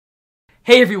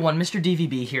Hey everyone, Mr.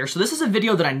 DVB here. So this is a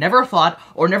video that I never thought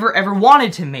or never ever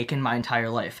wanted to make in my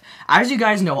entire life. As you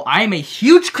guys know, I am a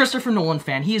huge Christopher Nolan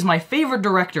fan. He is my favorite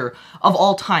director of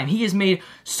all time. He has made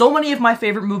so many of my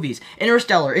favorite movies.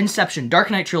 Interstellar, Inception, Dark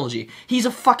Knight Trilogy. He's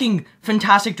a fucking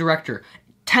fantastic director.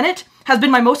 Tenet has been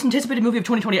my most anticipated movie of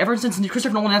 2020 ever since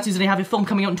Christopher Nolan announced that they have a film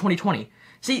coming out in 2020.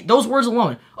 See, those words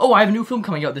alone. Oh, I have a new film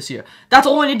coming out this year. That's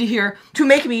all I need to hear to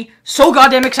make me so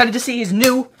goddamn excited to see his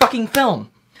new fucking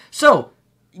film. So,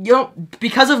 you know,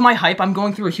 because of my hype, I'm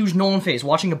going through a huge Nolan phase,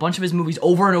 watching a bunch of his movies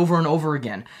over and over and over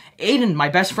again. Aiden, my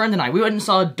best friend, and I, we went and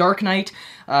saw Dark Knight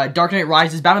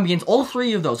Rises, Batman Begins, all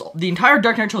three of those, the entire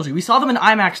Dark Knight trilogy. We saw them in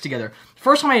IMAX together.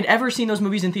 First time I had ever seen those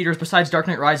movies in theaters besides Dark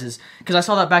Knight Rises, because I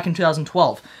saw that back in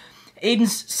 2012.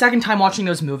 Aiden's second time watching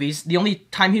those movies, the only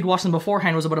time he'd watched them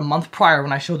beforehand was about a month prior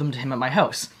when I showed them to him at my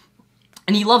house.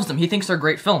 And he loves them. He thinks they're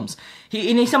great films.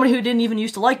 He's somebody who didn't even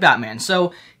used to like Batman,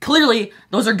 so clearly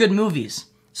those are good movies.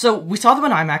 So we saw them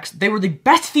in IMAX. They were the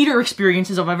best theater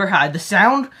experiences I've ever had. The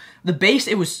sound, the bass,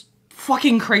 it was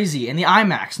fucking crazy in the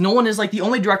IMAX. Nolan is like the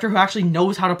only director who actually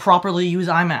knows how to properly use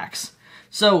IMAX.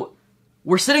 So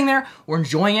we're sitting there, we're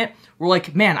enjoying it. We're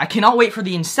like, man, I cannot wait for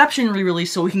the Inception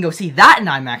re-release so we can go see that in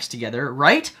IMAX together,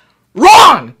 right?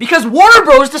 Wrong! Because Warner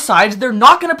Bros. Decides they're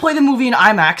not going to play the movie in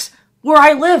IMAX where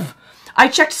I live. I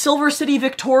checked Silver City,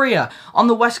 Victoria on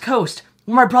the West Coast,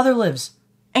 where my brother lives.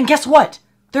 And guess what?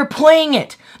 They're playing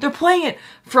it. They're playing it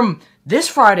from this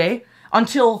Friday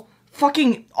until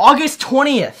fucking August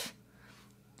 20th.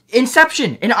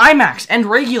 Inception in IMAX and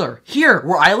regular. Here,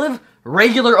 where I live,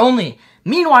 regular only.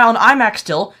 Meanwhile, in IMAX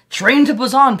still, Train to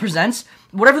Busan presents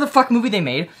whatever the fuck movie they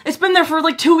made. It's been there for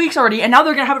like 2 weeks already, and now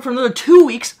they're gonna have it for another 2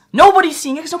 weeks. Nobody's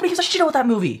seeing it because nobody gives a shit about that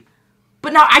movie.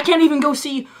 But now I can't even go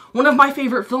see one of my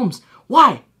favorite films.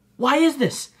 Why? Why is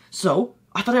this? So,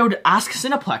 I thought I would ask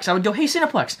Cineplex. I would go, hey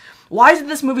Cineplex, why is it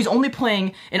this movie's only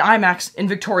playing in IMAX in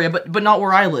Victoria, but not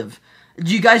where I live?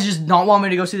 Do you guys just not want me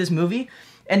to go see this movie?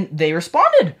 And they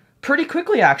responded pretty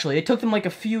quickly, actually. It took them like a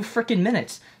few frickin'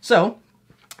 minutes. So,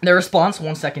 their response,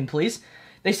 1 second please.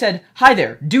 They said, hi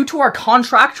there, due to our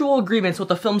contractual agreements with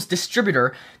the film's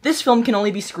distributor, this film can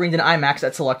only be screened in IMAX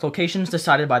at select locations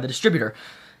decided by the distributor.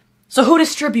 So who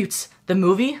distributes the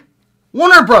movie?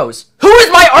 Warner Bros. Who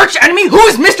is my arch enemy? Who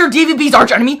is Mr. DVB's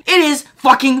arch enemy? It is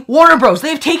fucking Warner Bros.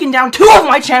 They've taken down 2 of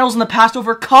my channels in the past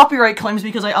over copyright claims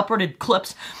because I uploaded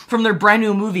clips from their brand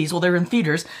new movies while they were in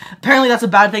theaters. Apparently that's a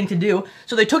bad thing to do.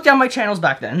 So they took down my channels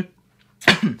back then.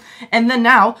 And then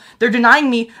now they're denying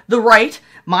me the right,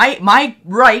 my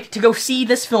right to go see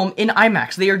this film in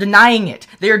IMAX. They are denying it.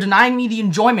 They are denying me the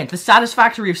enjoyment, the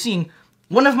satisfaction of seeing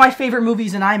one of my favorite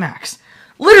movies in IMAX.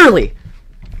 Literally.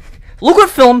 Look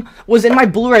what film was in my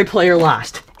Blu-ray player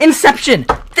last. Inception!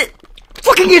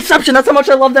 Fucking Inception! That's how much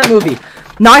I love that movie.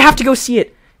 Now I have to go see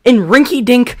it in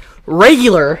rinky-dink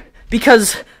regular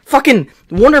because fucking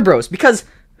Warner Bros. Because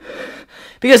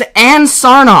Ann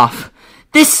Sarnoff,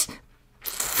 this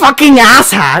fucking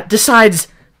asshat, decides,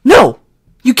 no,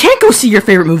 you can't go see your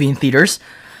favorite movie in theaters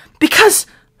because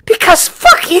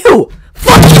fuck you!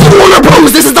 Fuck you, Warner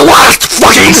Bros. This is